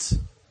not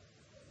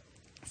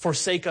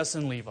forsake us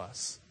and leave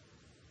us.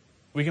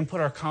 We can put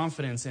our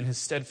confidence in his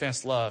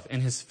steadfast love,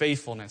 in his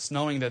faithfulness,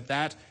 knowing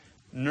that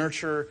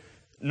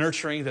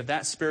nurturing,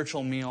 that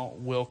spiritual meal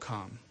will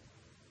come.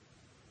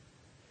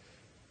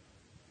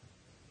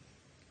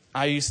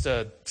 I used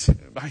to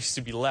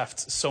be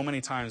left so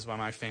many times by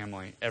my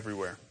family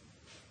everywhere.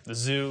 The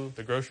zoo,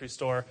 the grocery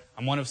store.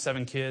 I'm one of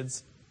 7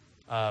 kids.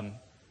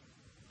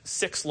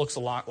 6 looks a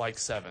lot like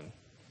 7.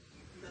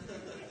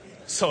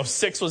 So if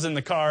 6 was in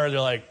the car,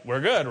 they're like,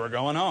 we're good, we're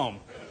going home.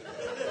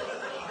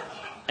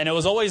 And it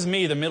was always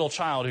me, the middle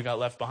child, who got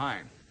left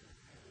behind.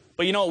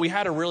 But you know, we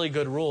had a really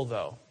good rule,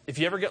 though. If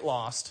you ever get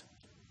lost,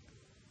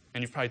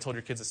 and you've probably told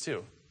your kids this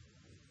too,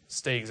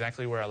 stay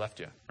exactly where I left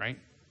you, right?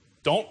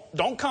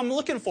 Don't come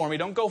looking for me.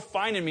 Don't go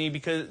finding me,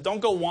 because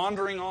don't go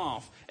wandering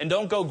off. And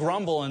don't go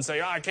grumble and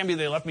say, I can't believe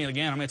they left me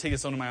again. I'm going to take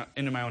this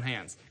into my own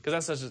hands.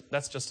 Because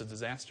that's just a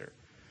disaster.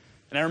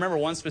 And I remember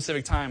one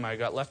specific time I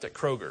got left at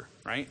Kroger,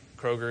 right?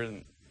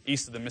 Kroger,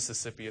 east of the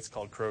Mississippi, it's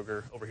called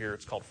Kroger. Over here,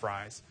 it's called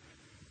Fry's.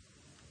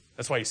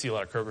 That's why you see a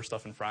lot of Kroger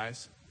stuff in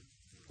Fry's.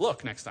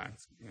 Look next time.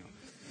 You know.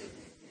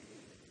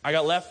 I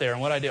got left there,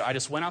 and what I did, I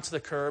just went out to the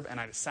curb, and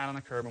I just sat on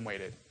the curb and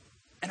waited.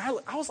 And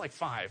I was like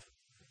 5.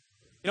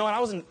 You know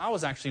what? I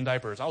was actually in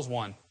diapers. I was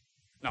 1.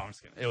 No, I'm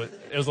just kidding. It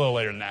was a little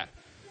later than that.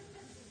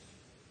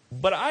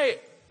 But I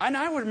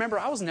would remember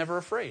I was never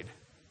afraid,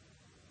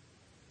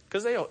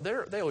 because they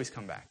always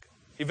come back.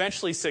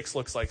 Eventually, 6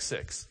 looks like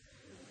 6,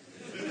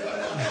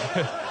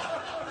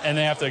 and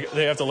they have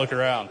to look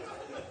around.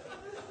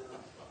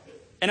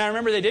 And I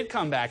remember they did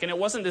come back, and it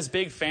wasn't this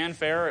big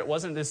fanfare. It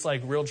wasn't this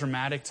like real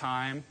dramatic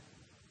time.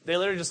 They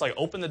literally just like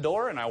opened the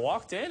door, and I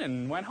walked in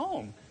and went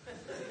home.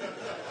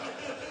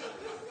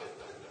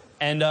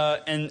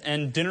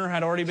 And dinner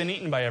had already been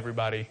eaten by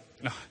everybody.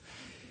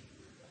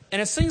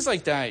 And it's things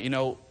like that, you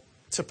know,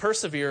 to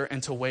persevere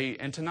and to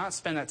wait and to not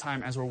spend that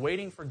time as we're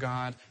waiting for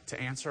God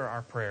to answer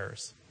our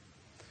prayers.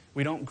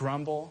 We don't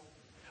grumble.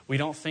 We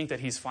don't think that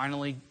he's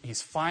finally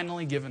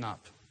given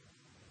up.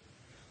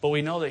 But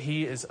we know that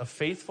he is a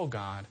faithful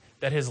God,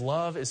 that his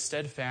love is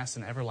steadfast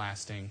and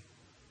everlasting.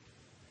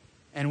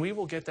 And we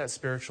will get that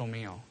spiritual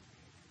meal.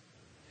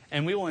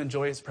 And we will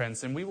enjoy his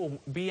presence, and we will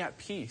be at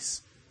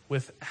peace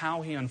with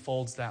how he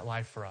unfolds that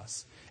life for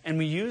us. And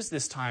we use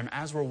this time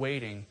as we're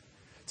waiting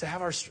to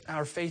have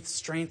our faith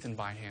strengthened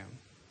by him.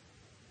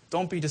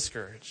 Don't be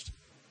discouraged.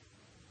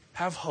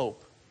 Have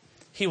hope.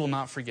 He will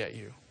not forget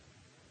you.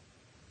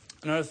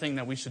 Another thing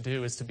that we should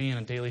do is to be in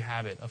a daily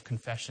habit of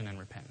confession and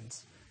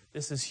repentance.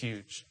 This is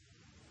huge.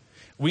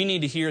 We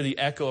need to hear the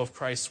echo of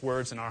Christ's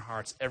words in our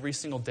hearts every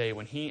single day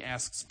when he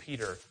asks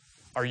Peter,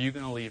 are you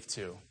going to leave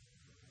too?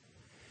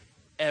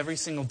 Every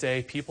single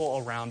day,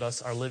 people around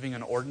us are living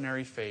an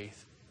ordinary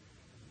faith.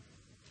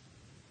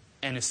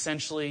 And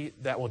essentially,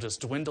 that will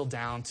just dwindle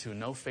down to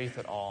no faith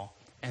at all.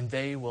 And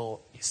they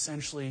will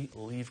essentially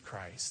leave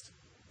Christ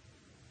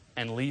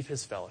and leave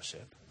his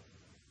fellowship.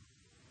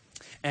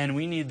 And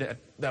we need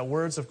that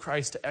words of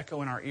Christ to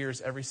echo in our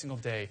ears every single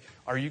day.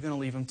 Are you going to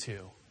leave him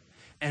too?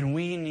 And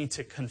we need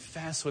to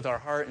confess with our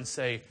heart and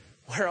say,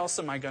 where else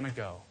am I going to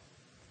go?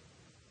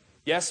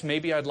 Yes,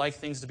 maybe I'd like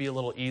things to be a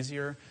little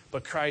easier,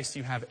 but Christ,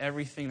 you have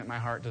everything that my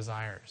heart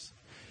desires.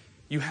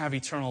 You have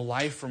eternal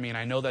life for me, and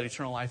I know that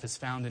eternal life is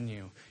found in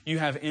you. You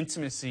have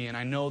intimacy, and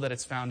I know that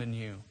it's found in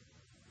you.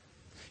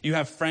 You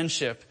have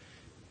friendship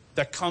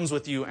that comes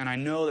with you, and I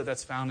know that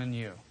that's found in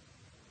you.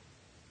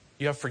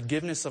 You have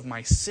forgiveness of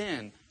my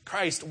sin.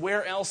 Christ,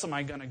 where else am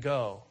I going to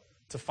go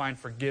to find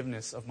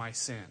forgiveness of my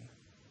sin?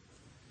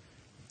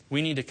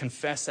 We need to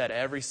confess that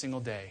every single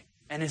day.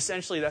 And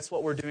essentially, that's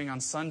what we're doing on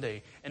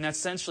Sunday. And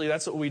essentially,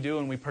 that's what we do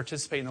when we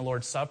participate in the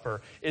Lord's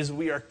Supper, is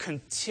we are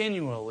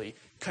continually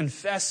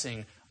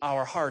confessing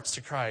our hearts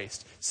to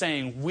Christ,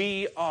 saying,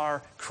 we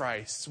are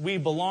Christ's. We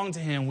belong to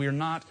him. We're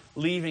not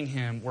leaving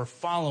him. We're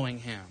following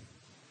him.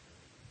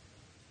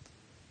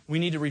 We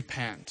need to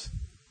repent.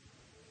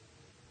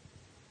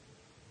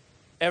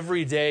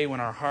 Every day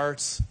when our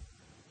hearts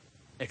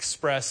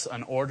express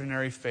an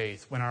ordinary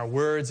faith, when our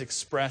words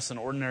express an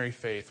ordinary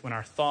faith, when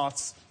our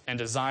thoughts and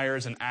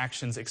desires and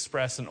actions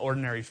express an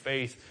ordinary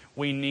faith,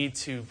 we need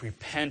to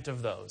repent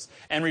of those.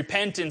 And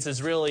repentance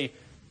is really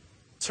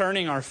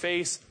turning our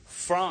face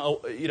from,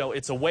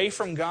 it's away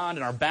from God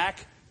and our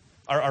back,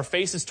 our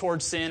face is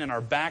towards sin and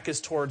our back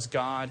is towards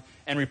God.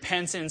 And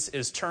repentance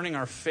is turning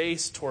our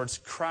face towards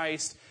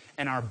Christ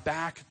and our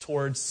back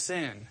towards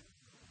sin.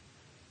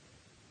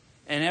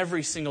 And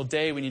every single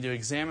day we need to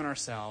examine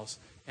ourselves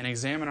and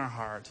examine our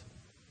heart.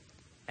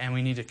 And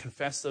we need to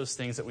confess those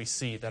things that we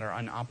see that are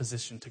in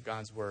opposition to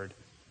God's word.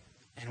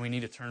 And we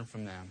need to turn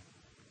from them.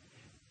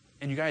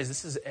 And you guys,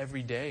 this is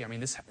every day. I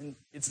mean,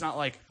 it's not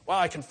like, wow,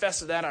 I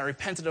confessed that, I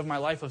repented of my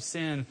life of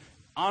sin,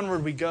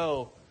 onward we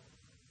go.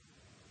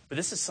 But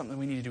this is something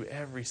we need to do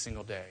every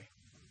single day.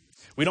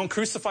 We don't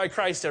crucify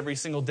Christ every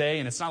single day,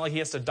 and it's not like he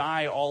has to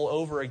die all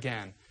over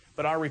again.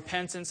 But our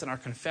repentance and our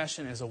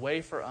confession is a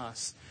way for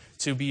us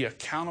to be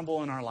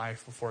accountable in our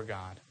life before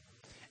God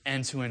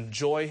and to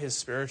enjoy his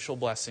spiritual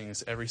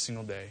blessings every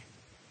single day.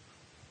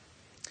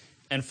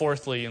 And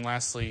fourthly and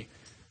lastly,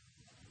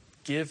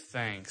 give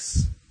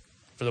thanks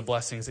for the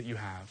blessings that you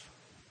have.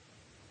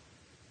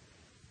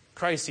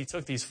 Christ, he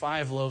took these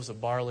 5 loaves of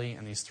barley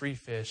and these 3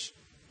 fish,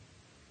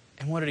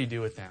 and what did he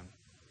do with them?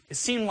 It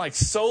seemed like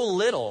so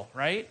little,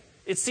 right?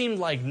 It seemed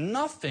like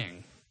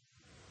nothing.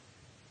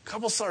 A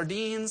couple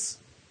sardines,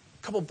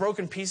 a couple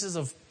broken pieces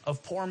of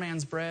poor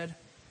man's bread,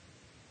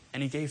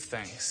 and he gave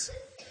thanks.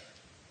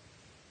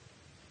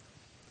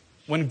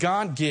 When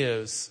God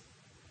gives,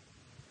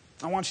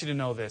 I want you to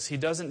know this, he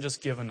doesn't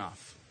just give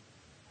enough,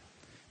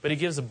 but he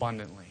gives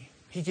abundantly.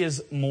 He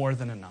gives more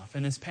than enough.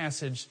 And this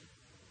passage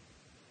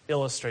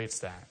illustrates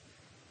that.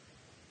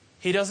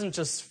 He doesn't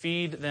just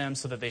feed them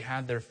so that they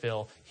had their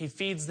fill. He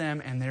feeds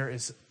them and there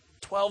is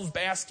 12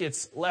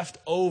 baskets left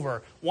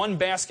over. 1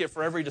 basket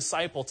for every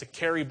disciple to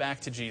carry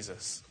back to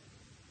Jesus.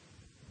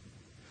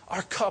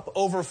 Our cup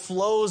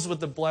overflows with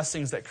the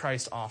blessings that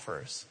Christ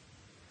offers.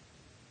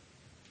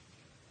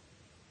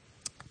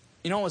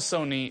 You know what was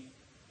so neat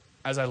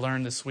as I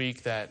learned this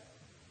week? That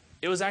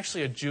it was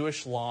actually a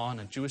Jewish law and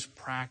a Jewish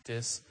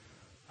practice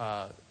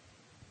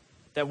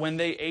that when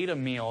they ate a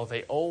meal,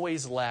 they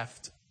always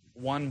left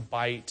 1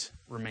 bite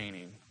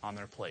remaining on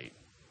their plate.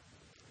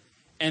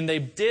 And they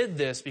did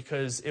this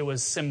because it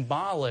was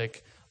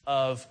symbolic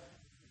of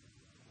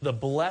the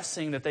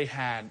blessing that they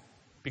had,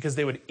 because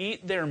they would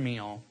eat their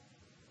meal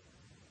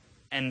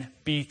and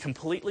be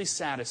completely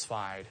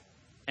satisfied,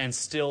 and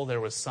still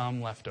there was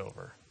some left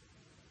over.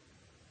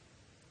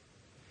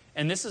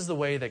 And this is the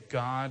way that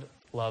God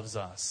loves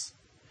us,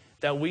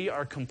 that we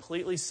are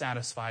completely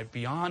satisfied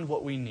beyond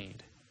what we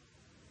need,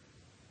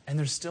 and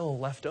there's still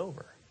left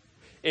over.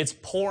 It's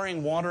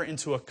pouring water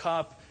into a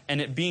cup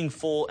and it being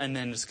full and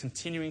then just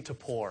continuing to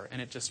pour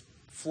and it just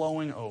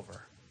flowing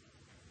over.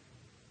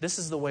 This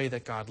is the way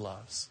that God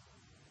loves.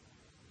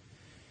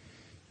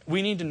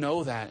 We need to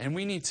know that, and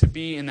we need to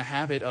be in the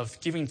habit of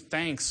giving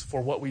thanks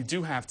for what we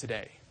do have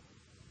today.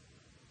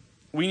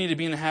 We need to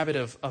be in the habit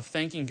of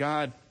thanking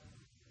God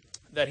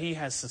that he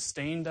has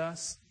sustained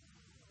us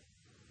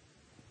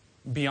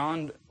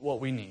beyond what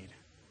we need.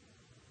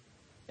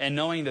 And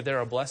knowing that there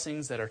are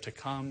blessings that are to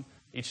come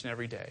each and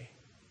every day.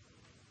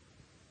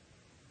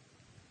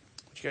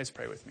 Would you guys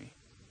pray with me?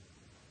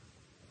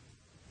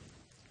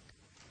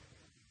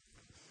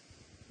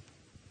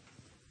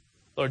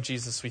 Lord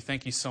Jesus, we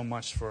thank you so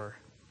much for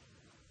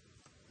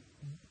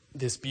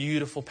this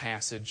beautiful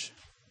passage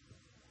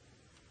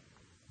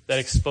that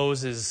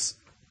exposes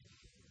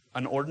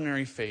an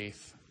ordinary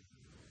faith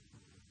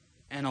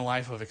and a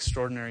life of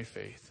extraordinary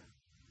faith.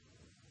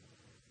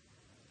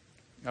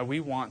 God, we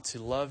want to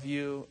love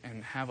you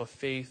and have a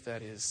faith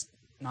that is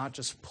not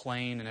just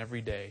plain and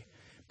everyday,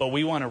 but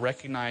we want to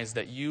recognize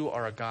that you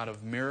are a God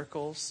of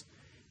miracles,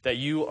 that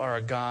you are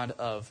a God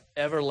of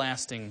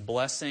everlasting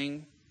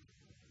blessing,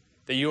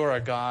 that you are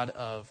a God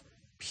of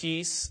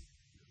peace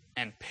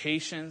and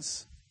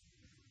patience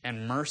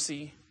and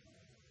mercy.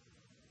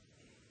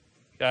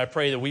 God, I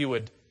pray that we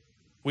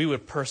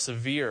would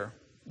persevere,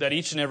 that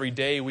each and every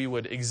day we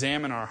would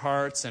examine our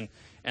hearts and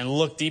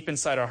look deep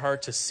inside our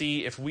heart to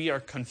see if we are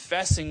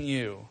confessing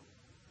you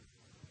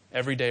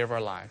every day of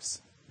our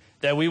lives.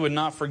 That we would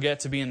not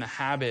forget to be in the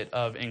habit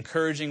of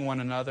encouraging one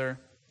another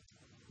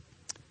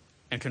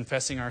and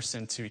confessing our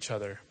sin to each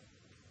other.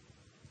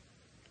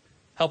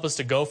 Help us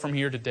to go from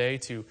here today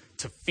to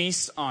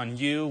feast on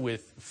you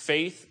with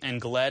faith and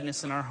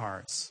gladness in our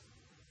hearts.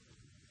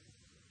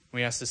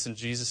 We ask this in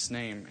Jesus'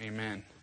 name. Amen.